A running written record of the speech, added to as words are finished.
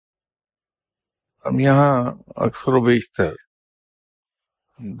ہم یہاں اکثر و بیشتر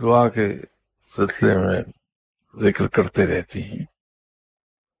دعا کے سلسلے میں ذکر کرتے رہتے ہیں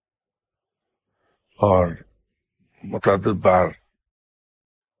اور متعدد بار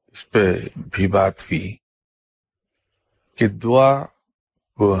اس پہ بھی بات ہوئی کہ دعا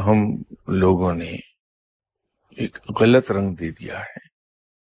کو ہم لوگوں نے ایک غلط رنگ دے دیا ہے.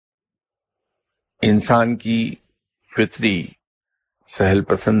 انسان کی فطری سہل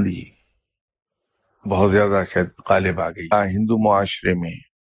پسندی بہت زیادہ شاید غالب آ گئی. ہندو معاشرے میں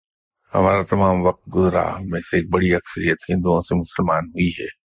ہمارا تمام وقت گزرا، ہم میں سے ایک بڑی اکثریت ہندوؤں سے مسلمان ہوئی ہے،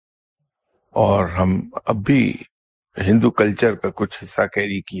 اور ہم اب بھی ہندو کلچر کا کچھ حصہ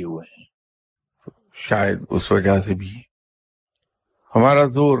کیری کیے ہوئے ہیں. شاید اس وجہ سے بھی ہمارا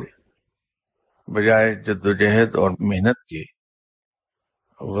زور بجائے جدوجہد اور محنت کے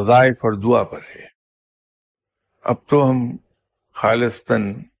وظائف اور دعا پر ہے. اب تو ہم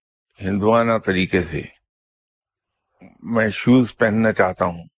خالصتاً ہندوانہ طریقے سے، میں شوز پہننا چاہتا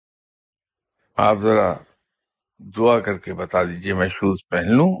ہوں، آپ ذرا دعا کر کے بتا دیجئے میں شوز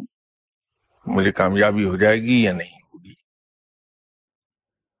پہن لوں، مجھے کامیابی ہو جائے گی یا نہیں ہوگی.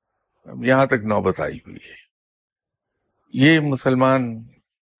 اب یہاں تک نوبت آئی ہوئی ہے. یہ مسلمان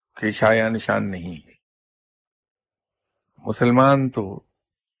کے شایع نشان نہیں ہے. مسلمان تو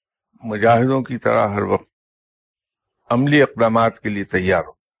مجاہدوں کی طرح ہر وقت عملی اقدامات کے لیے تیار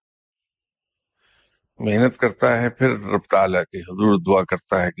ہو، محنت کرتا ہے، پھر رب تعالیٰ کے حضور دعا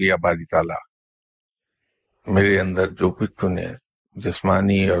کرتا ہے کہ یا باری تعالیٰ میرے اندر جو کچھ تو نے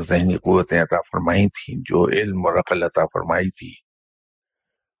جسمانی اور ذہنی قوتیں عطا فرمائی تھیں، جو علم اور عقل عطا فرمائی تھی،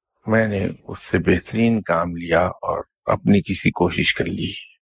 میں نے اس سے بہترین کام لیا اور اپنی کسی کوشش کر لی،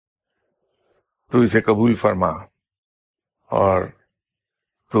 تو اسے قبول فرما اور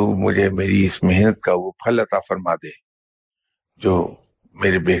تو مجھے میری اس محنت کا وہ پھل عطا فرما دے جو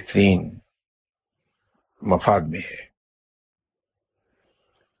میرے بہترین مفاد میں ہے.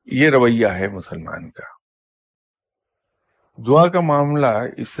 یہ رویہ ہے مسلمان کا. دعا کا معاملہ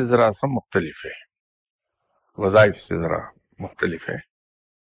اس سے ذرا سا مختلف ہے، وظائف سے ذرا مختلف ہے.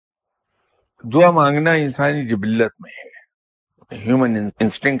 دعا مانگنا انسانی جبلت میں ہے، ہیومن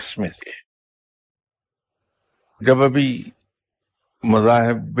انسٹنکٹس میں سے ہے. جب ابھی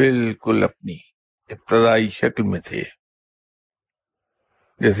مذاہب بالکل اپنی ابتدائی شکل میں تھے،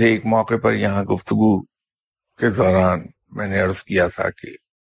 جیسے ایک موقع پر یہاں گفتگو کے دوران میں نے عرض کیا تھا کہ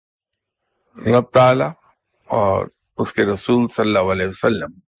رب تعالی اور اس کے رسول صلی اللہ علیہ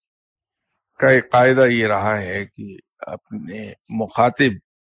وسلم کا ایک قاعدہ یہ رہا ہے کہ اپنے مخاطب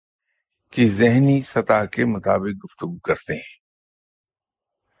کی ذہنی سطح کے مطابق گفتگو کرتے ہیں.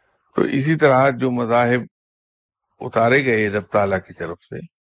 تو اسی طرح جو مذاہب اتارے گئے رب تعالیٰ کی طرف سے،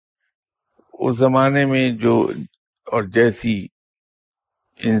 اس زمانے میں جو اور جیسی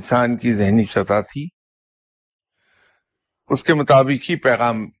انسان کی ذہنی سطح تھی، اس کے مطابق ہی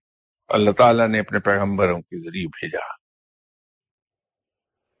پیغام اللہ تعالیٰ نے اپنے پیغمبروں کے ذریعے بھیجا.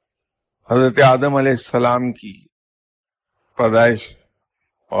 حضرت آدم علیہ السلام کی پیدائش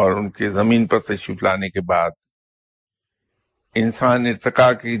اور ان کے زمین پر تشریف لانے کے بعد انسان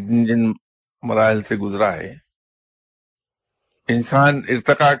ارتقاء کی جن مراحل سے گزرا ہے، انسان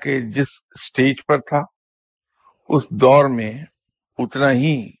ارتقاء کے جس سٹیج پر تھا اس دور میں اتنا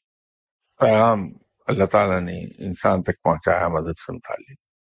ہی پیغام اللہ تعالیٰ نے انسان تک پہنچایا مذہب سے متعلق.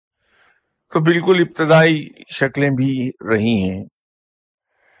 تو بالکل ابتدائی شکلیں بھی رہی ہیں.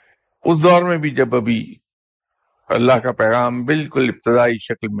 اس دور میں بھی جب ابھی اللہ کا پیغام بالکل ابتدائی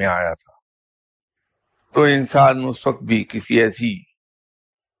شکل میں آیا تھا، تو انسان اس وقت بھی کسی ایسی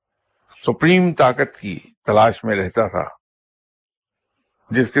سپریم طاقت کی تلاش میں رہتا تھا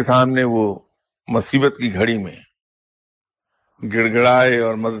جس کے سامنے وہ مصیبت کی گھڑی میں گڑ گڑائے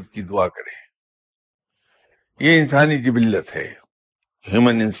اور مدد کی دعا کرے. یہ انسانی جبلت ہے،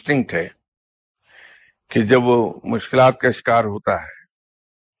 ہیومن انسٹنکٹ ہے کہ جب وہ مشکلات کا شکار ہوتا ہے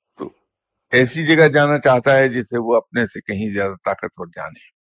تو ایسی جگہ جانا چاہتا ہے جسے وہ اپنے سے کہیں زیادہ طاقتور جانے.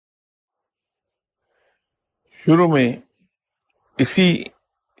 شروع میں اسی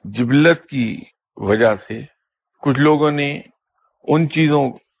جبلت کی وجہ سے کچھ لوگوں نے ان چیزوں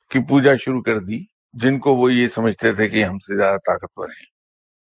کی پوجا شروع کر دی جن کو وہ یہ سمجھتے تھے کہ ہم سے زیادہ طاقتور ہیں.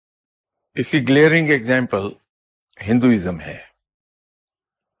 اس کی گلیئرنگ ایگزامپل ہندوازم ہے.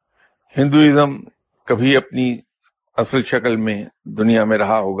 ہندوازم کبھی اپنی اصل شکل میں دنیا میں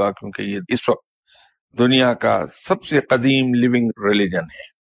رہا ہوگا کیونکہ یہ اس وقت دنیا کا سب سے قدیم لیونگ ریلیجن ہے.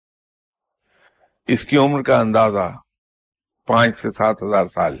 اس کی عمر کا اندازہ 5 سے 7 ہزار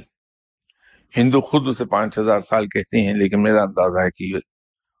سال. ہندو خود اسے 5,000 سال کہتے ہیں، لیکن میرا اندازہ ہے کہ یہ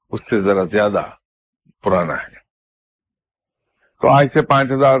اس سے ذرا زیادہ پرانا ہے. تو آج سے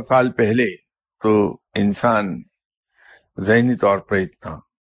 5,000 سال پہلے تو انسان ذہنی طور پر اتنا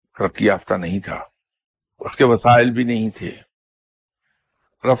ترقی یافتہ نہیں تھا، اس کے وسائل بھی نہیں تھے،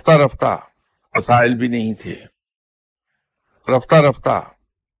 رفتہ رفتہ وسائل بھی نہیں تھے، رفتہ رفتہ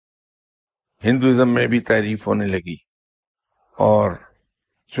ہندوازم میں بھی تعریف ہونے لگی، اور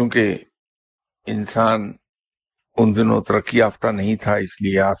چونکہ انسان ان دنوں ترقی یافتہ نہیں تھا، اس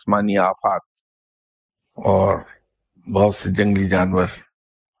لیے آسمانی آفات اور بہت سے جنگلی جانور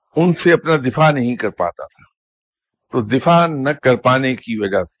ان سے اپنا دفاع نہیں کر پاتا تھا، تو دفاع نہ کر پانے کی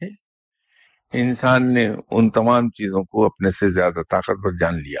وجہ سے انسان نے ان تمام چیزوں کو اپنے سے زیادہ طاقتور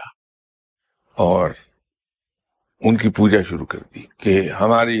جان لیا اور ان کی پوجا شروع کر دی کہ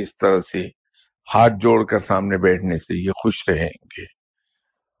ہماری اس طرح سے ہاتھ جوڑ کر سامنے بیٹھنے سے یہ خوش رہیں گے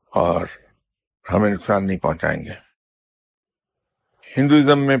اور ہمیں نقصان نہیں پہنچائیں گے۔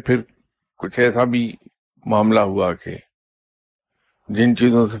 ہندوازم میں پھر کچھ ایسا بھی معاملہ ہوا کہ جن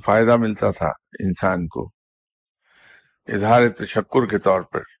چیزوں سے فائدہ ملتا تھا انسان کو، اظہار تشکر کے طور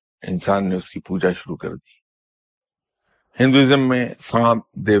پر انسان نے اس کی پوجا شروع کر دی۔ ہندوازم میں سانپ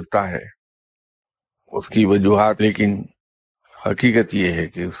دیوتا ہے، اس کی وجوہات، لیکن حقیقت یہ ہے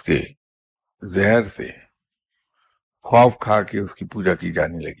کہ اس کے زہر سے خوف کھا کے اس کی پوجا کی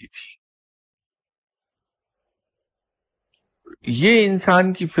جانے لگی تھی۔ یہ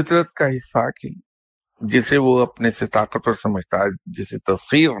انسان کی فطرت کا حصہ کہ جسے وہ اپنے سے طاقتور سمجھتا ہے، جسے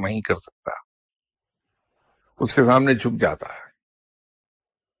تسخیر نہیں کر سکتا، اس کے سامنے جھک جاتا ہے۔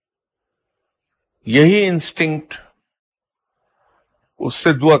 یہی انسٹنکٹ اس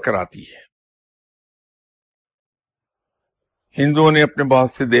سے دعا کراتی ہے۔ ہندوؤں نے اپنے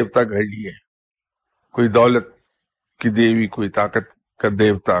بہت سے دیوتا گھڑ لیے، کوئی دولت کی دیوی، کوئی طاقت کا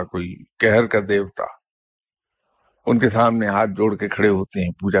دیوتا، کوئی قہر کا دیوتا، ان کے سامنے ہاتھ جوڑ کے کھڑے ہوتے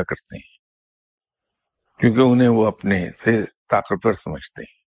ہیں، پوجا کرتے ہیں، کیونکہ انہیں وہ اپنے سے طاقتور سمجھتے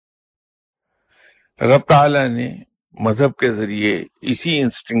ہیں۔ رب تعالیٰ نے مذہب کے ذریعے اسی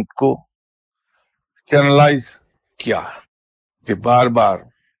انسٹنکٹ کو چینلائز کیا کہ بار بار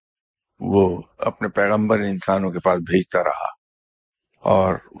وہ اپنے پیغمبر انسانوں کے پاس بھیجتا رہا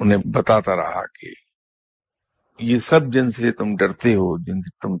اور انہیں بتاتا رہا کہ یہ سب جن سے تم ڈرتے ہو، جن سے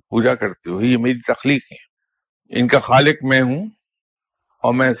تم پوجا کرتے ہو، یہ میری تخلیق ہے، ان کا خالق میں ہوں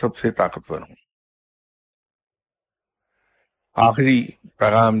اور میں سب سے طاقتور ہوں۔ آخری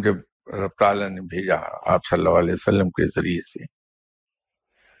پیغام جب رب تعالیٰ نے بھیجا آپ صلی اللہ علیہ وسلم کے ذریعے سے،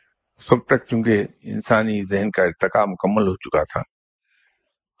 اس وقت تک چونکہ انسانی ذہن کا ارتقاء مکمل ہو چکا تھا،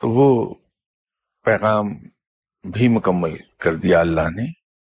 تو وہ پیغام بھی مکمل کر دیا اللہ نے،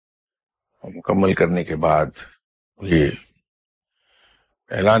 اور مکمل کرنے کے بعد یہ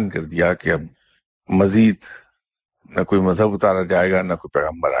اعلان کر دیا کہ اب مزید نہ کوئی مذہب اتارا جائے گا، نہ کوئی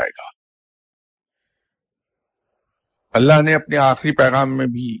پیغمبر آئے گا۔ اللہ نے اپنے آخری پیغام میں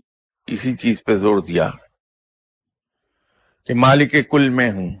بھی اسی چیز پہ زور دیا کہ مالک کل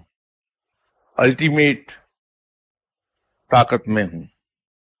میں ہوں، الٹیمیٹ طاقت میں ہوں،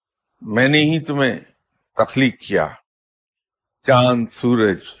 میں نے ہی تمہیں تخلیق کیا، چاند،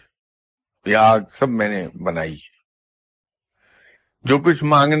 سورج، یہ آگ سب میں نے بنائی ہے، جو کچھ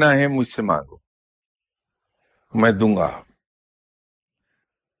مانگنا ہے مجھ سے مانگو، میں دوں گا۔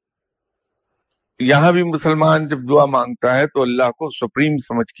 یہاں بھی مسلمان جب دعا مانگتا ہے تو اللہ کو سپریم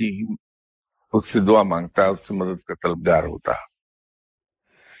سمجھ کے ہی اس سے دعا مانگتا ہے، اس سے مدد کا طلبگار ہوتا ہے۔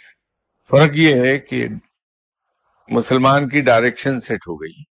 فرق یہ ہے کہ مسلمان کی ڈائریکشن سیٹ ہو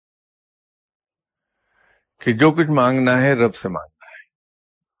گئی کہ جو کچھ مانگنا ہے رب سے مانگنا ہے،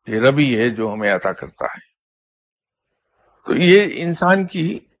 یہ رب ہی ہے جو ہمیں عطا کرتا ہے۔ تو یہ انسان کی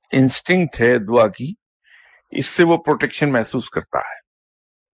انسٹنکٹ ہے دعا کی، اس سے وہ پروٹیکشن محسوس کرتا ہے۔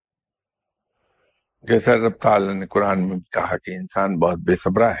 جیسا رب تعالیٰ نے قرآن میں کہا کہ انسان بہت بے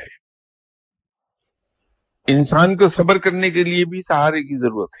صبرا ہے، انسان کو صبر کرنے کے لیے بھی سہارے کی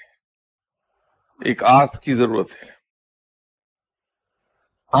ضرورت ہے، ایک آس کی ضرورت ہے۔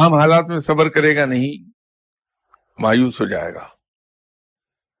 عام حالات میں صبر کرے گا نہیں، مایوس ہو جائے گا،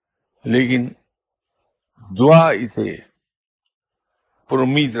 لیکن دعا اسے پر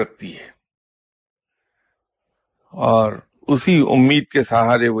امید رکھتی ہے، اور اسی امید کے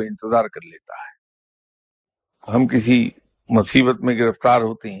سہارے وہ انتظار کر لیتا ہے۔ ہم کسی مصیبت میں گرفتار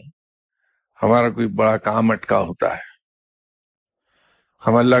ہوتے ہیں، ہمارا کوئی بڑا کام اٹکا ہوتا ہے،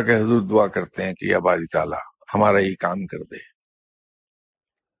 ہم اللہ کے حضور دعا کرتے ہیں کہ یا باری تعالیٰ ہمارا یہ کام کر دے۔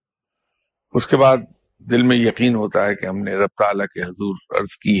 اس کے بعد دل میں یقین ہوتا ہے کہ ہم نے رب تعالیٰ کے حضور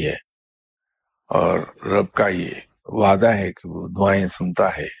عرض کی ہے، اور رب کا یہ وعدہ ہے کہ وہ دعائیں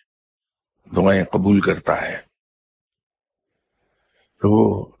سنتا ہے، دعائیں قبول کرتا ہے، تو وہ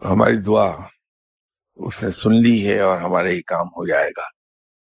ہماری دعا اس نے سن لی ہے اور ہمارا یہ کام ہو جائے گا۔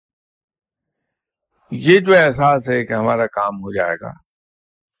 یہ جو احساس ہے کہ ہمارا کام ہو جائے گا،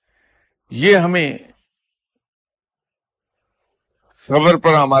 یہ ہمیں صبر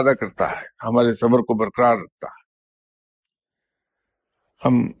پر آمادہ کرتا ہے، ہمارے صبر کو برقرار رکھتا ہے.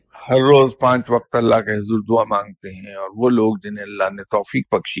 ہم ہر روز 5 وقت اللہ کے حضور دعا مانگتے ہیں، اور وہ لوگ جنہیں اللہ نے توفیق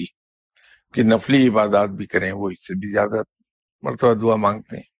بخشی کہ نفلی عبادات بھی کریں، وہ اس سے بھی زیادہ مرتبہ دعا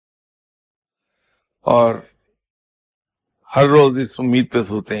مانگتے ہیں، اور ہر روز اس امید پہ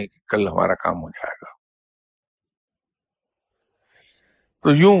سوتے ہیں کہ کل ہمارا کام ہو جائے گا.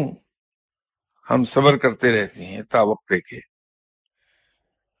 تو یوں ہم صبر کرتے رہتے ہیں تا وقت کے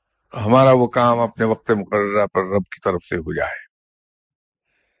ہمارا وہ کام اپنے وقت مقررہ پر رب کی طرف سے ہو جائے.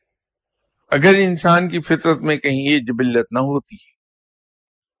 اگر انسان کی فطرت میں کہیں یہ جبلت نہ ہوتی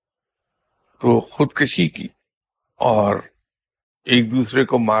تو خودکشی کی اور ایک دوسرے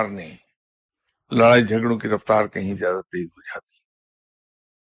کو مارنے، لڑائی جھگڑوں کی رفتار کہیں زیادہ تیز ہو جاتی.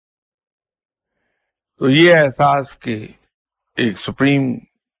 تو یہ احساس کہ ایک سپریم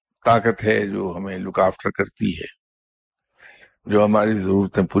طاقت ہے جو ہمیں لک آفٹر کرتی ہے، جو ہماری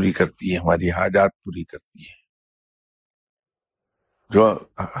ضرورتیں پوری کرتی ہے، ہماری حاجات پوری کرتی ہے، جو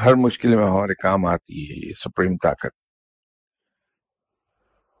ہر مشکل میں ہمارے کام آتی ہے، یہ سپریم طاقت،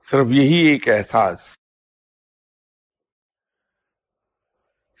 صرف یہی ایک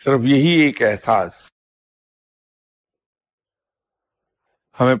احساس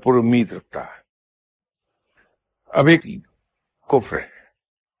ہمیں پر امید رکھتا ہے. اب ایک کفر ہے،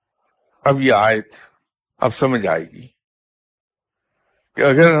 اب یہ آیت اب سمجھ آئے گی کہ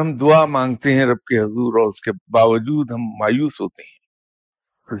اگر ہم دعا مانگتے ہیں رب کے حضور اور اس کے باوجود ہم مایوس ہوتے ہیں،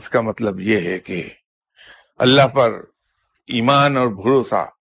 تو اس کا مطلب یہ ہے کہ اللہ پر ایمان اور بھروسہ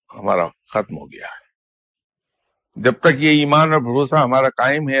ہمارا ختم ہو گیا ہے. جب تک یہ ایمان اور بھروسہ ہمارا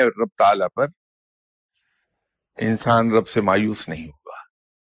قائم ہے رب تعالیٰ پر، انسان رب سے مایوس نہیں ہوگا.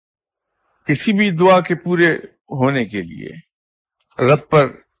 کسی بھی دعا کے پورے ہونے کے لیے رب پر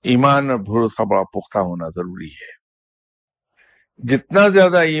ایمان اور بھروسہ بڑا پختہ ہونا ضروری ہے. جتنا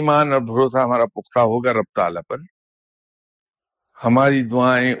زیادہ ایمان اور بھروسہ ہمارا پختہ ہوگا رب تعالیٰ پر، ہماری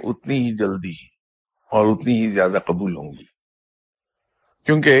دعائیں اتنی ہی جلدی اور اتنی ہی زیادہ قبول ہوں گی.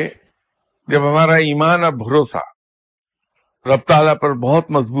 کیونکہ جب ہمارا ایمان اور بھروسہ رب تعالیٰ پر بہت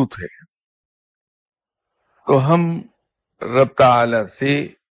مضبوط ہے تو ہم رب تعالیٰ سے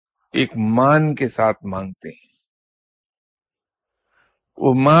ایک مان کے ساتھ مانگتے ہیں.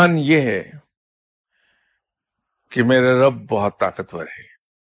 وہ مان یہ ہے کہ میرا رب بہت طاقتور ہے،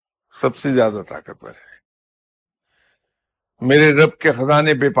 سب سے زیادہ طاقتور ہے، میرے رب کے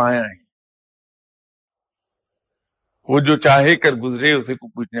خزانے بے پایاں ہیں، وہ جو چاہے کر گزرے اسے کو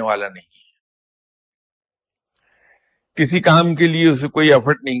پوچھنے والا نہیں، کسی کام کے لیے اسے کوئی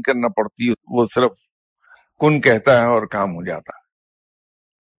ایفرٹ نہیں کرنا پڑتی، وہ صرف کن کہتا ہے اور کام ہو جاتا ہے.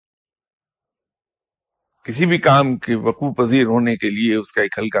 کسی بھی کام کے وقوع پذیر ہونے کے لیے اس کا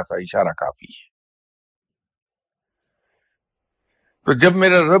ایک ہلکا سا اشارہ کافی ہے. تو جب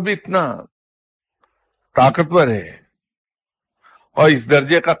میرا رب اتنا طاقتور ہے اور اس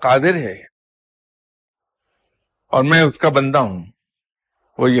درجے کا قادر ہے اور میں اس کا بندہ ہوں،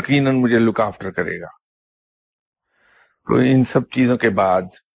 وہ یقیناً مجھے لک آفٹر کرے گا. تو ان سب چیزوں کے بعد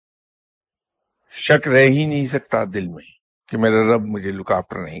شک رہ ہی نہیں سکتا دل میں کہ میرا رب مجھے لک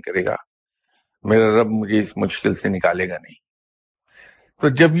آفٹر نہیں کرے گا، میرا رب مجھے اس مشکل سے نکالے گا نہیں. تو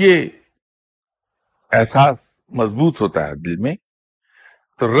جب یہ احساس مضبوط ہوتا ہے دل میں،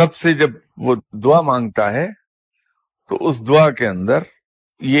 تو رب سے جب وہ دعا مانگتا ہے تو اس دعا کے اندر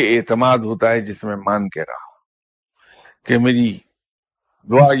یہ اعتماد ہوتا ہے جس میں مان کے رہا کہ میری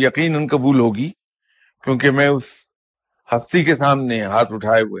دعا یقیناً قبول ہوگی، کیونکہ میں اس ہستی کے سامنے ہاتھ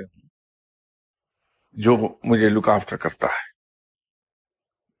اٹھائے ہوئے ہوں جو مجھے لک آفٹر کرتا ہے.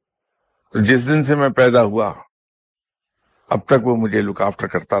 تو جس دن سے میں پیدا ہوا اب تک وہ مجھے لک آفٹر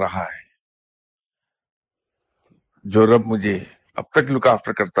کرتا رہا ہے. جو رب مجھے اب تک لک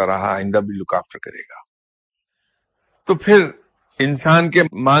آفٹر کرتا رہا آئندہ بھی لک آفٹر کرے گا. تو پھر انسان کے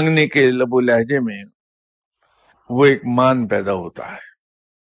مانگنے کے لب و لہجے میں وہ ایک مان پیدا ہوتا ہے،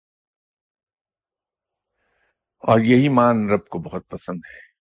 اور یہی مان رب کو بہت پسند ہے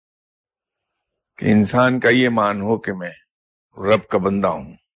کہ انسان کا یہ مان ہو کہ میں رب کا بندہ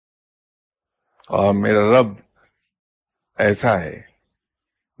ہوں اور میرا رب ایسا ہے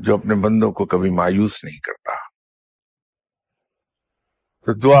جو اپنے بندوں کو کبھی مایوس نہیں کرتا.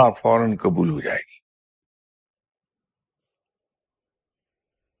 تو دعا فوراً قبول ہو جائے گی.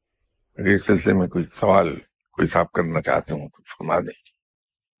 اگر اس سلسلے میں کوئی سوال کوئی صاحب کرنا چاہتے ہوں تو فرما دیں.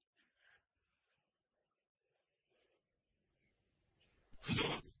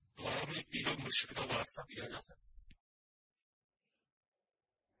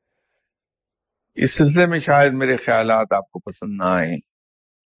 اس سلسلے میں شاید میرے خیالات آپ کو پسند نہ آئیں.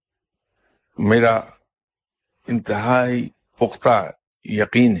 میرا انتہائی پختہ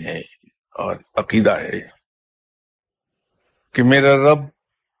یقین ہے اور عقیدہ ہے کہ میرا رب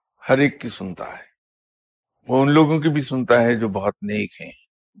ہر ایک کی سنتا ہے. وہ ان لوگوں کی بھی سنتا ہے جو بہت نیک ہیں،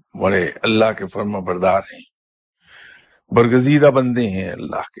 بڑے اللہ کے فرما بردار ہیں، برگزیدہ بندے ہیں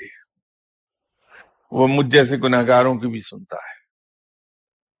اللہ کے. وہ مجھ جیسے گناہگاروں کی بھی سنتا ہے،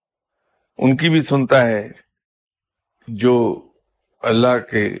 ان کی بھی سنتا ہے جو اللہ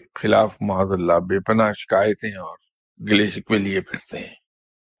کے خلاف معاذ اللہ بے پناہ شکایتیں اور گلے شکوے لیے پھرتے ہیں.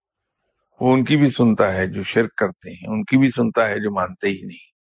 وہ ان کی بھی سنتا ہے جو شرک کرتے ہیں، ان کی بھی سنتا ہے جو مانتے ہی نہیں.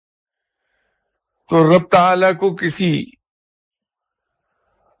 تو رب تعالیٰ کو کسی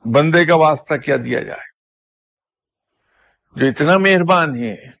بندے کا واسطہ کیا دیا جائے جو اتنا مہربان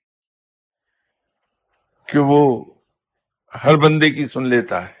ہے کہ وہ ہر بندے کی سن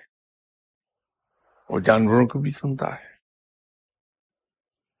لیتا ہے. وہ جانوروں کو بھی سنتا ہے،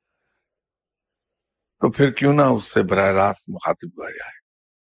 تو پھر کیوں نہ اس سے براہ راست مخاطب ہوا جائے.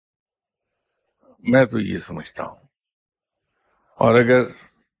 میں تو یہ سمجھتا ہوں. اور اگر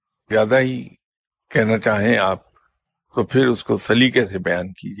زیادہ ہی کہنا چاہیں آپ تو پھر اس کو سلیقے سے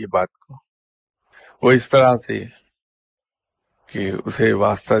بیان کیجیے بات کو، وہ اس طرح سے کہ اسے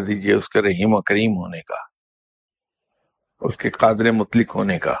واسطہ دیجیے اس کے رحیم و کریم ہونے کا، اس کے قادر مطلق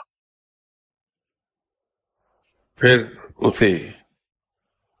ہونے کا. پھر اس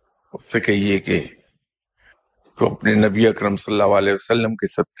سے کہیے کہ تو اپنے نبی اکرم صلی اللہ علیہ وسلم کے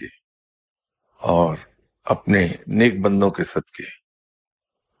صدقے اور اپنے نیک بندوں کے صدقے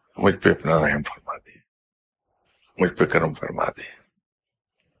مجھ پہ اپنا رحم فرما دے، مجھ پہ کرم فرما دے.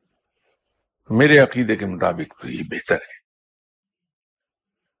 میرے عقیدے کے مطابق تو یہ بہتر ہے.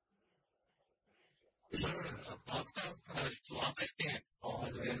 آپ کا دعا کرتے ہیں اور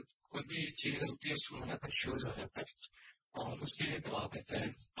کوئی بھی چیز ہوتی ہے اس میں کنفیوز ہو جاتا ہے اور اس کے لیے دعا کرتے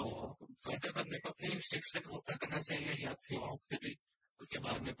ہیں، تو فردر بندے کو اپنے اسٹیکس پہ اوپر کرنا چاہیے یا سیواؤں سے بھی اس کے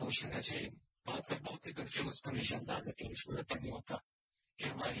بعد میں پوچھنا چاہیے. بات میں بہت ہی کنفیوز کنڈیشن آ جاتی ہے، اس کو پتہ نہیں ہوتا کہ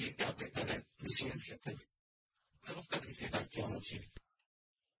ہماری یہ کیا بہتر ہے ڈیسیژ لیتے ہیں. تو اس کا طریقہ کیا ہونا چاہیے؟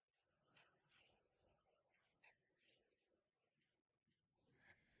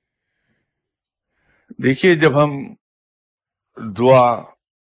 دیکھیے، جب ہم دعا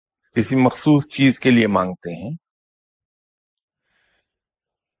کسی مخصوص چیز کے لیے مانگتے ہیں،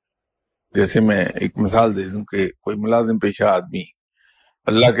 جیسے میں ایک مثال دے دوں کہ کوئی ملازم پیشہ آدمی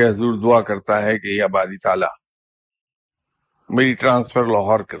اللہ کے حضور دعا کرتا ہے کہ یا باری تعالیٰ میری ٹرانسفر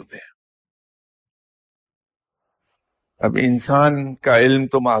لاہور کر دے. اب انسان کا علم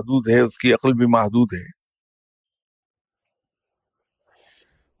تو محدود ہے، اس کی عقل بھی محدود ہے.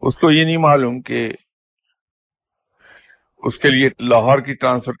 اس کو یہ نہیں معلوم کہ اس کے لیے لاہور کی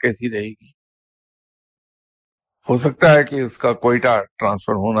ٹرانسفر کیسی رہے گی. ہو سکتا ہے کہ اس کا کوئٹہ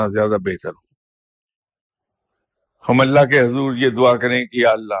ٹرانسفر ہونا زیادہ بہتر ہو. ہم اللہ کے حضور یہ دعا کریں کہ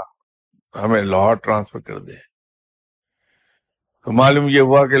یا اللہ ہمیں لاہور ٹرانسفر کر دے، تو معلوم یہ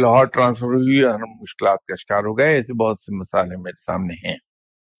ہوا کہ لاہور ٹرانسفر ہوئی اور ہم مشکلات کا شکار ہو گئے. ایسے بہت سی مثالیں میرے سامنے ہیں.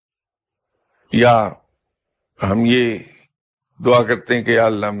 یا ہم یہ دعا کرتے ہیں کہ یا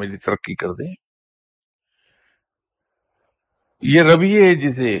اللہ میری ترقی کر دے. یہ ربی ہے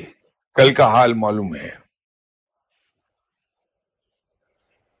جسے کل کا حال معلوم ہے.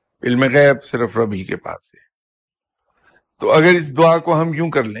 علم غیب صرف ربی کے پاس ہے. تو اگر اس دعا کو ہم یوں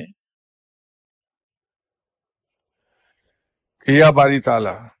کر لیں کہ یا باری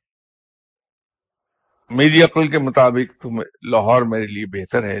تعالیٰ میری عقل کے مطابق لاہور میرے لیے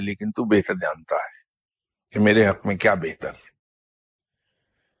بہتر ہے، لیکن تو بہتر جانتا ہے کہ میرے حق میں کیا بہتر ہے،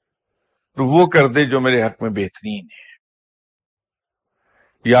 تو وہ کر دے جو میرے حق میں بہترین ہے.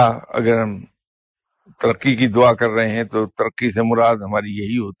 یا اگر ہم ترقی کی دعا کر رہے ہیں تو ترقی سے مراد ہماری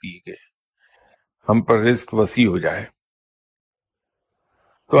یہی ہوتی ہے کہ ہم پر رزق وسیع ہو جائے.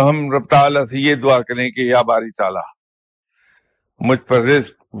 تو ہم رب تعالیٰ سے یہ دعا کریں کہ یا باری تعالیٰ مجھ پر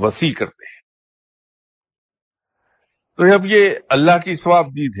رزق وسیع کر دے. تو اب یہ اللہ کی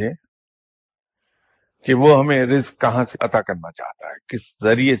ثواب دید ہے کہ وہ ہمیں رزق کہاں سے عطا کرنا چاہتا ہے، کس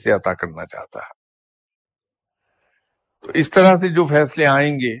ذریعے سے عطا کرنا چاہتا ہے. تو اس طرح سے جو فیصلے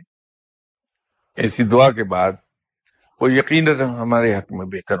آئیں گے ایسی دعا کے بعد وہ یقیناً ہمارے حق میں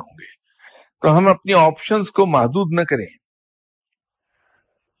بہتر ہوں گے. تو ہم اپنی آپشنز کو محدود نہ کریں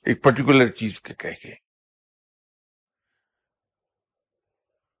ایک پرٹیکولر چیز کے کہہ کے.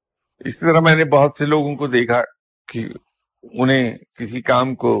 اس طرح میں نے بہت سے لوگوں کو دیکھا کہ انہیں کسی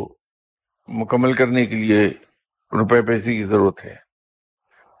کام کو مکمل کرنے کے لیے روپے پیسے کی ضرورت ہے،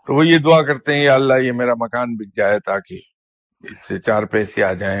 تو وہ یہ دعا کرتے ہیں یا اللہ یہ میرا مکان بک جائے تاکہ اس سے 4 پیسے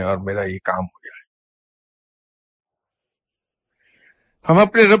آ جائیں اور میرا یہ کام ہو جائے. ہم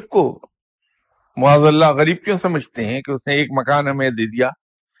اپنے رب کو معاذ اللہ غریب کیوں سمجھتے ہیں کہ اس نے ایک مکان ہمیں دے دیا،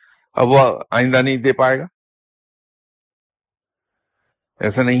 اب وہ آئندہ نہیں دے پائے گا؟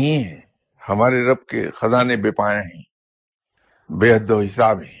 ایسا نہیں ہے. ہمارے رب کے خزانے بے پایا ہیں، بے حد و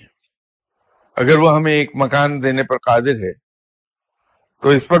حساب ہیں. اگر وہ ہمیں ایک مکان دینے پر قادر ہے تو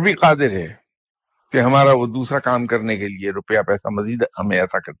اس پر بھی قادر ہے کہ ہمارا وہ دوسرا کام کرنے کے لیے روپیہ پیسہ مزید ہمیں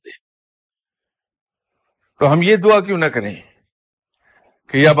ایسا کر دے. تو ہم یہ دعا کیوں نہ کریں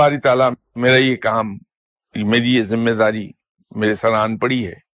کہ یا باری تعالیٰ، میرا یہ کام، میری یہ ذمہ داری میرے سر آن پڑی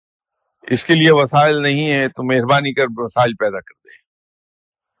ہے، اس کے لیے وسائل نہیں ہے، تو مہربانی کر وسائل پیدا کر دے.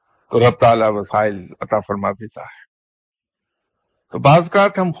 تو رب تعالیٰ وسائل عطا فرما دیتا ہے. تو بعض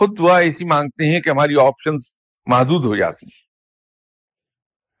اوقات ہم خود دعا ایسی مانگتے ہیں کہ ہماری آپشنز محدود ہو جاتی ہیں.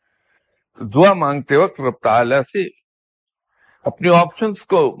 تو دعا مانگتے وقت رب تعالیٰ سے اپنے آپشنز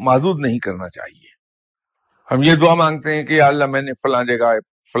کو محدود نہیں کرنا چاہیے. ہم یہ دعا مانگتے ہیں کہ یا اللہ، میں نے فلاں جگہ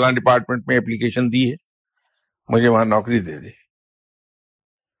فلاں ڈپارٹمنٹ میں اپلیکیشن دی ہے، مجھے وہاں نوکری دے دے.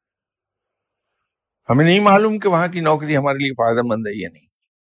 ہمیں نہیں معلوم کہ وہاں کی نوکری ہمارے لیے فائدہ مند ہے یا نہیں.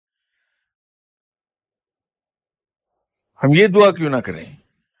 ہم یہ دعا کیوں نہ کریں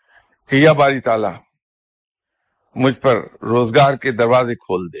کہ یا باری تعالیٰ، مجھ پر روزگار کے دروازے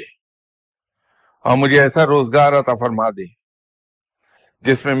کھول دے اور مجھے ایسا روزگار عطا فرما دے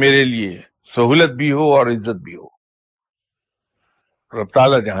جس میں میرے لیے سہولت بھی ہو اور عزت بھی ہو. رب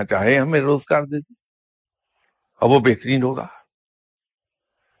تعالیٰ جہاں چاہے ہمیں روزگار دے دے اور وہ بہترین ہوگا.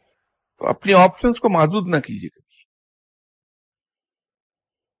 تو اپنی آپشنز کو محدود نہ کیجیے گا.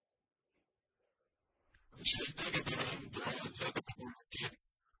 سجدہ کے دوران دعا زیادہ قبول ہوتی ہے،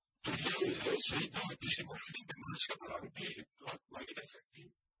 تو یہ سجدہ کسی مفید نماز کے دوران بھی دعا مانگی جا سکتی ہے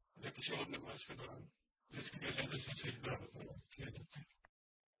یا کسی اور نماز کے دوران جس کی وجہ سے سجدہ کیا جاتا ہے.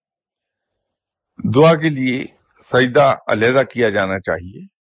 دعا کے لیے سجدہ علیحدہ کیا جانا چاہیے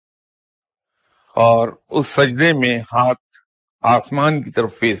اور اس سجدے میں ہاتھ آسمان کی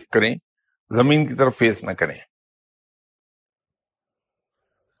طرف فیس کریں، زمین کی طرف فیس نہ کریں.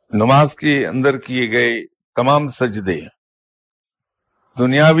 نماز کے اندر کیے گئے تمام سجدے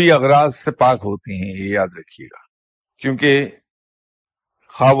دنیاوی اغراض سے پاک ہوتے ہیں، یہ یاد رکھیے گا. کیونکہ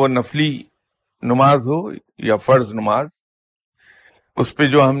خواہ وہ نفلی نماز ہو یا فرض نماز، اس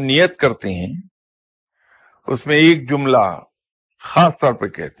پہ جو ہم نیت کرتے ہیں اس میں ایک جملہ خاص طور پہ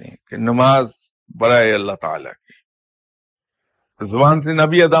کہتے ہیں کہ نماز برائے اللہ تعالیٰ کی. زبان سے نہ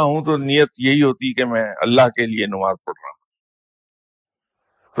بھی ادا ہوں تو نیت یہی ہوتی کہ میں اللہ کے لیے نماز پڑھ رہا ہوں.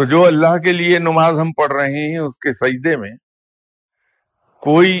 تو جو اللہ کے لیے نماز ہم پڑھ رہے ہیں اس کے سجدے میں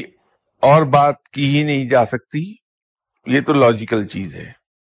کوئی اور بات کی ہی نہیں جا سکتی. یہ تو لاجیکل چیز ہے.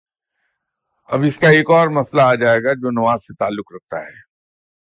 اب اس کا ایک اور مسئلہ آ جائے گا جو نماز سے تعلق رکھتا ہے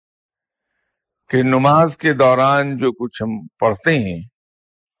کہ نماز کے دوران جو کچھ ہم پڑھتے ہیں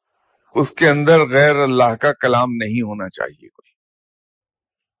اس کے اندر غیر اللہ کا کلام نہیں ہونا چاہیے. کوئی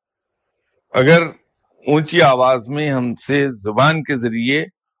اگر اونچی آواز میں ہم سے زبان کے ذریعے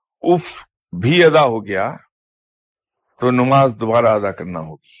اف بھی ادا ہو گیا تو نماز دوبارہ ادا کرنا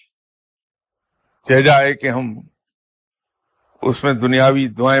ہوگی. کہہ جائے کہ ہم اس میں دنیاوی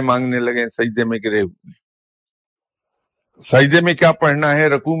دعائیں مانگنے لگے سجدے میں گرے ہوئے. سجدے میں کیا پڑھنا ہے،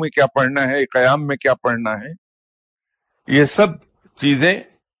 رکوع میں کیا پڑھنا ہے، قیام میں کیا پڑھنا ہے، یہ سب چیزیں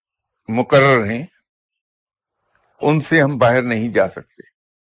مقرر ہیں، ان سے ہم باہر نہیں جا سکتے.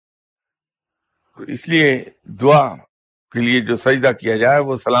 تو اس لیے دعا کے لیے جو سجدہ کیا جائے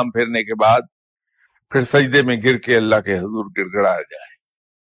وہ سلام پھیرنے کے بعد پھر سجدے میں گر کے اللہ کے حضور گڑ گڑایا جائے.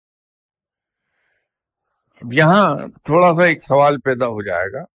 اب یہاں تھوڑا سا ایک سوال پیدا ہو جائے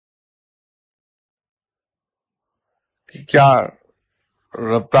گا کہ کیا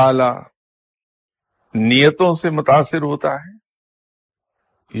رب تعالی نیتوں سے متاثر ہوتا ہے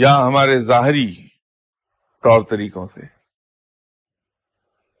یا ہمارے ظاہری طور طریقوں سے؟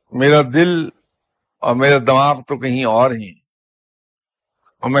 میرا دل اور میرا دماغ تو کہیں اور ہیں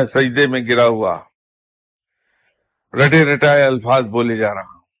اور میں سجدے میں گرا ہوا رٹے رٹائے الفاظ بولے جا رہا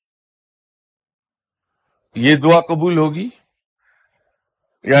ہوں. یہ دعا قبول ہوگی؟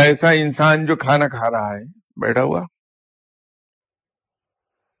 یا ایسا انسان جو کھانا کھا رہا ہے بیٹھا ہوا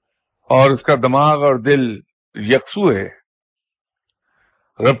اور اس کا دماغ اور دل یکسو ہے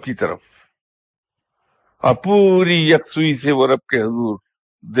رب کی طرف اور پوری یکسوئی سے وہ رب کے حضور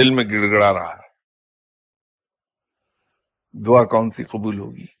دل میں گڑ گڑا رہا ہے، دعا کون سی قبول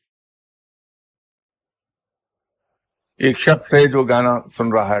ہوگی؟ ایک شخص ہے جو گانا سن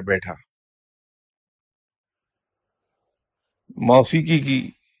رہا ہے بیٹھا، موسیقی کی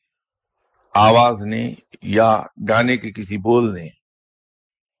آواز نے یا گانے کے کسی بول نے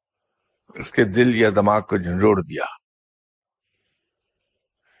اس کے دل یا دماغ کو جھنجھوڑ دیا.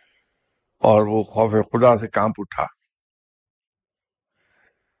 اور وہ خوف خدا سے کانپ اٹھا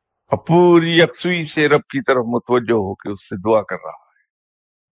اور پوری یکسوئی سے رب کی طرف متوجہ ہو کے اس سے دعا کر رہا ہے.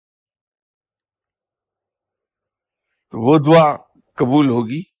 تو وہ دعا قبول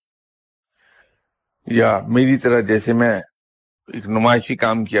ہوگی یا میری طرح جیسے میں ایک نمائشی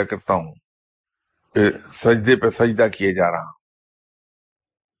کام کیا کرتا ہوں کہ سجدے پہ سجدہ کیے جا رہا ہوں.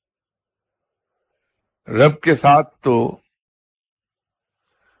 رب کے ساتھ تو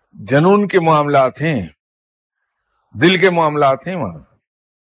جنون کے معاملات ہیں، دل کے معاملات ہیں.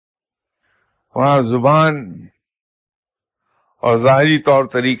 وہاں زبان اور ظاہری طور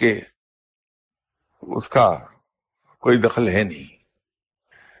طریقے اس کا کوئی دخل ہے نہیں.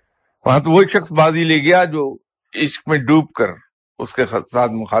 وہاں تو وہ شخص بازی لے گیا جو عشق میں ڈوب کر اس کے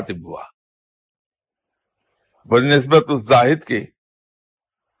ساتھ مخاطب ہوا، بنسبت اس زاہد کے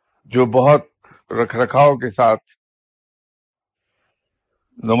جو بہت رکھ رکھاؤ کے ساتھ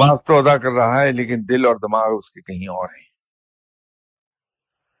نماز تو ادا کر رہا ہے لیکن دل اور دماغ اس کے کہیں اور ہیں.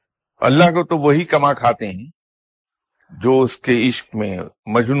 اللہ کو تو وہی کما کھاتے ہیں جو اس کے عشق میں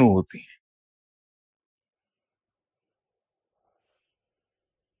مجنون ہوتی ہیں.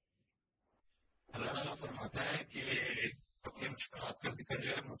 اللہ تعالیٰ فرماتا ہے کہ اپنی مشکلات کا ذکر جو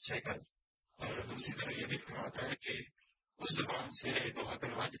ہے مجھ سے کر، اور دوسری طرف یہ بھی فرماتا ہے کہ اس زبان سے دعا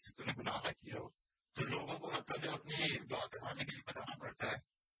کروا جس سے تم نے گناہ نہ کیا ہو. تو لوگوں کو مطلب جو اپنی دعا کروانے کے لیے بتانا پڑتا ہے،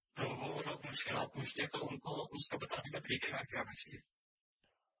 تو وہ لوگ مشکلات پوچھتے ہیں تو ان کو اس کو بتانے کا طریقہ کار کیا ہونا چاہیے؟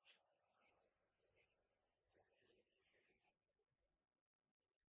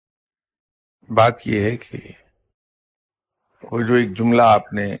 بات یہ ہے کہ وہ جو ایک جملہ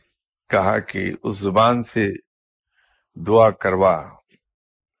آپ نے کہا کہ اس زبان سے دعا کروا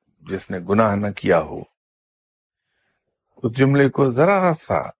جس نے گناہ نہ کیا ہو، اس جملے کو ذرا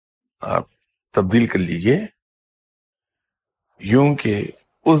سا آپ تبدیل کر لیجئے یوں کہ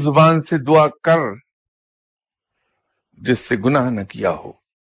اس زبان سے دعا کر جس سے گناہ نہ کیا ہو.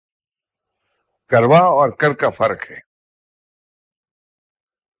 کروا اور کر کا فرق ہے.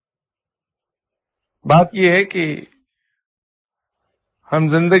 بات یہ ہے کہ ہم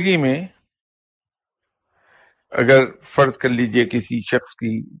زندگی میں اگر فرض کر لیجئے کسی شخص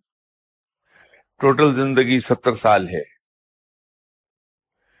کی ٹوٹل زندگی 70 سال ہے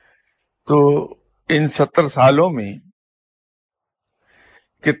تو ان 70 سالوں میں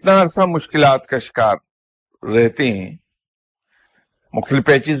کتنا عرصہ مشکلات کا شکار رہتے ہیں، مختلف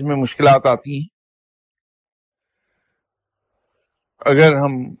پیچز میں مشکلات آتی ہیں. اگر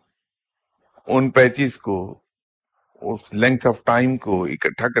ہم ان پیچز کو اس لینتھ آف ٹائم کو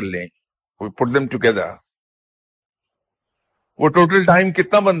اکٹھا کر لیں، we put them together، وہ ٹوٹل ٹائم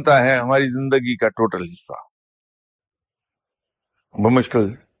کتنا بنتا ہے ہماری زندگی کا ٹوٹل حصہ؟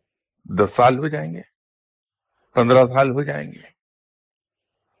 بمشکل 10 سال ہو جائیں گے، 15 سال ہو جائیں گے.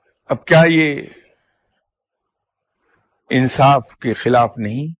 اب کیا یہ انصاف کے خلاف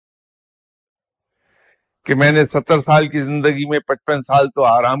نہیں کہ میں نے 70 سال کی زندگی میں 55 سال تو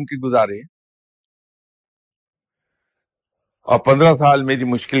آرام کے گزارے اور 15 سال میری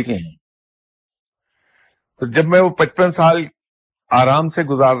مشکل کے ہیں. تو جب میں وہ 55 سال آرام سے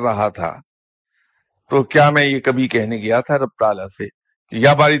گزار رہا تھا تو کیا میں یہ کبھی کہنے گیا تھا رب تعالیٰ سے کہ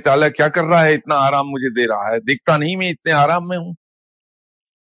یا باری تعالیٰ کیا کر رہا ہے، اتنا آرام مجھے دے رہا ہے، دیکھتا نہیں میں اتنے آرام میں ہوں؟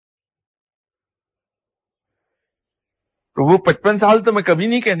 تو وہ 55 سال تو میں کبھی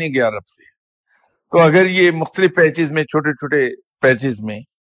نہیں کہنے گیا رب سے. تو اگر یہ مختلف پیچز میں، چھوٹے چھوٹے پیچز میں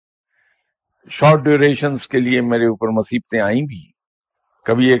شارٹ ڈیوریشنز کے لیے میرے اوپر مصیبتیں آئیں بھی،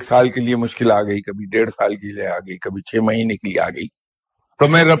 کبھی 1 سال کے لیے مشکل آ گئی، کبھی 1.5 سال کے لیے آ گئی، کبھی 6 مہینے کے لیے آ گئی، تو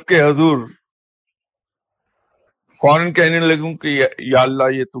میں رب کے حضور فوراً کہنے لگوں کہ یا اللہ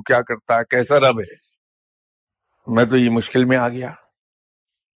یہ تو کیا کرتا ہے، کیسا رب ہے، میں تو یہ مشکل میں آ گیا.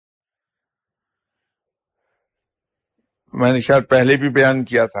 میں نے شاید پہلے بھی بیان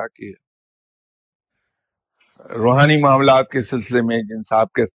کیا تھا کہ روحانی معاملات کے سلسلے میں جن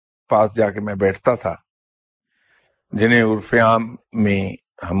صاحب کے پاس جا کے میں بیٹھتا تھا، جنہیں عرف عام میں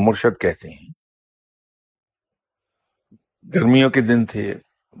ہم مرشد کہتے ہیں، گرمیوں کے دن تھے،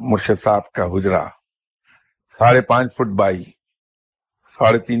 مرشد صاحب کا حجرہ 5.5 فٹ بائی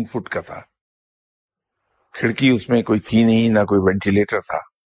 3.5 فٹ کا تھا، کھڑکی اس میں کوئی تھی نہیں، نہ کوئی وینٹیلیٹر تھا،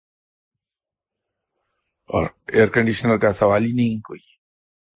 اور ایئر کنڈیشنر کا سوال ہی نہیں کوئی.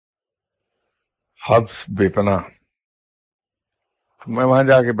 حبس بے پناہ. تو میں وہاں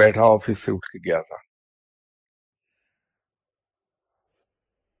جا کے بیٹھا، آفس سے اٹھ کے گیا تھا.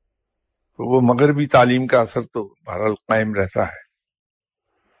 تو وہ مغربی تعلیم کا اثر تو بہرحال قائم رہتا ہے.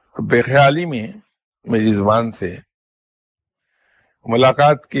 تو بے خیالی میں میری زبان سے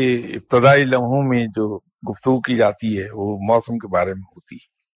ملاقات کے ابتدائی لمحوں میں جو گفتگو کی جاتی ہے وہ موسم کے بارے میں ہوتی ہے.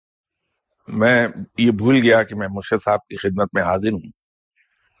 میں یہ بھول گیا کہ میں مرشد صاحب کی خدمت میں حاضر ہوں،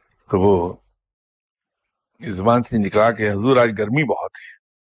 تو وہ زبان سے نکلا کہ حضور آج گرمی بہت ہے،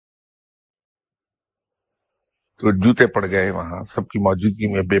 تو جوتے پڑ گئے وہاں سب کی موجودگی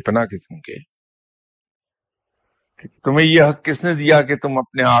میں بے پناہ قسم کے کہ تمہیں یہ حق کس نے دیا کہ تم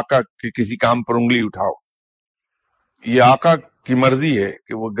اپنے آقا کے کسی کام پر انگلی اٹھاؤ؟ یہ آقا کی مرضی ہے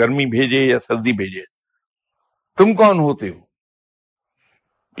کہ وہ گرمی بھیجے یا سردی بھیجے، تم کون ہوتے ہو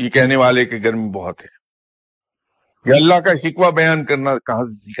یہ کہنے والے کہ گرمی بہت ہے؟ یہ اللہ کا شکوہ بیان کرنا کہاں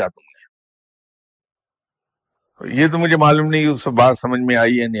سے سیکھا تم نے؟ یہ تو مجھے معلوم نہیں اس وقت بات سمجھ میں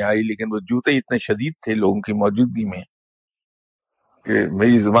آئی یا نہیں آئی، لیکن وہ جوتے اتنے شدید تھے لوگوں کی موجودگی میں کہ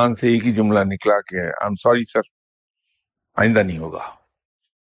میری زبان سے ایک ہی جملہ نکلا کہ آئی ایم سوری سر، آئندہ نہیں ہوگا۔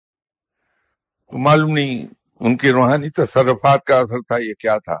 معلوم نہیں ان کے روحانی تصرفات کا اثر تھا یہ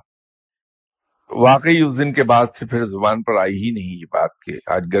کیا تھا، واقعی اس دن کے بعد سے پھر زبان پر آئی ہی نہیں یہ بات کہ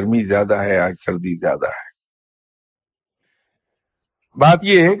آج گرمی زیادہ ہے، آج سردی زیادہ ہے۔ بات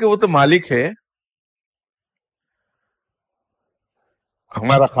یہ ہے کہ وہ تو مالک ہے،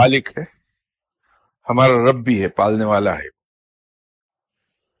 ہمارا خالق ہے، ہمارا رب بھی ہے، پالنے والا ہے،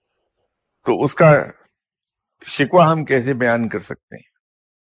 تو اس کا شکوہ ہم کیسے بیان کر سکتے ہیں؟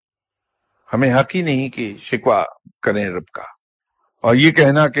 ہمیں حق ہی نہیں کہ شکوہ کریں رب کا، اور یہ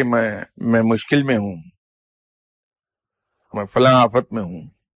کہنا کہ میں مشکل میں ہوں، میں فلاں آفت میں ہوں،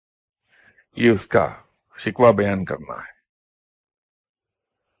 یہ اس کا شکوہ بیان کرنا ہے۔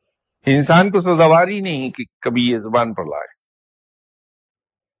 انسان کو سزاوار ہی نہیں کہ کبھی یہ زبان پر لائے۔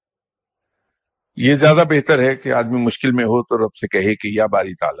 یہ زیادہ بہتر ہے کہ آدمی مشکل میں ہو تو رب سے کہے کہ یا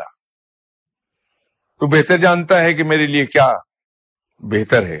باری تعالیٰ تو بہتر جانتا ہے کہ میرے لیے کیا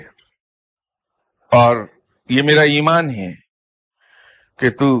بہتر ہے، اور یہ میرا ایمان ہے کہ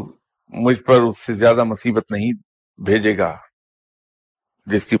تو مجھ پر اس سے زیادہ مصیبت نہیں بھیجے گا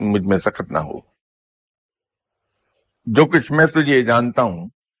جس کی مجھ میں سخت نہ ہو۔ جو کچھ میں تجھے جانتا ہوں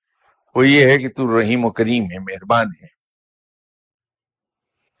وہ یہ ہے کہ تو رحیم و کریم ہے، مہربان ہے،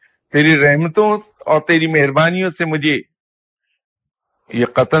 تیری رحمتوں اور تیری مہربانیوں سے مجھے یہ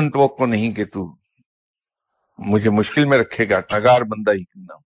قطعاً توقع نہیں کہ تو مجھے مشکل میں رکھے گا، ناگار بندہ ہی کیوں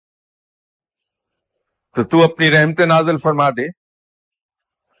نہ ہو، تو اپنی رحمت نازل فرما دے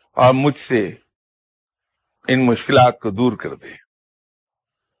اور مجھ سے ان مشکلات کو دور کر دے۔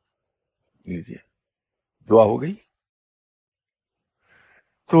 لیجیے دعا ہو گئی۔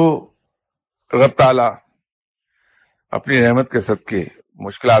 تو رب تعالیٰ اپنی رحمت کے صدقے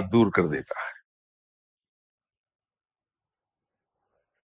مشکلات دور کر دیتا ہے۔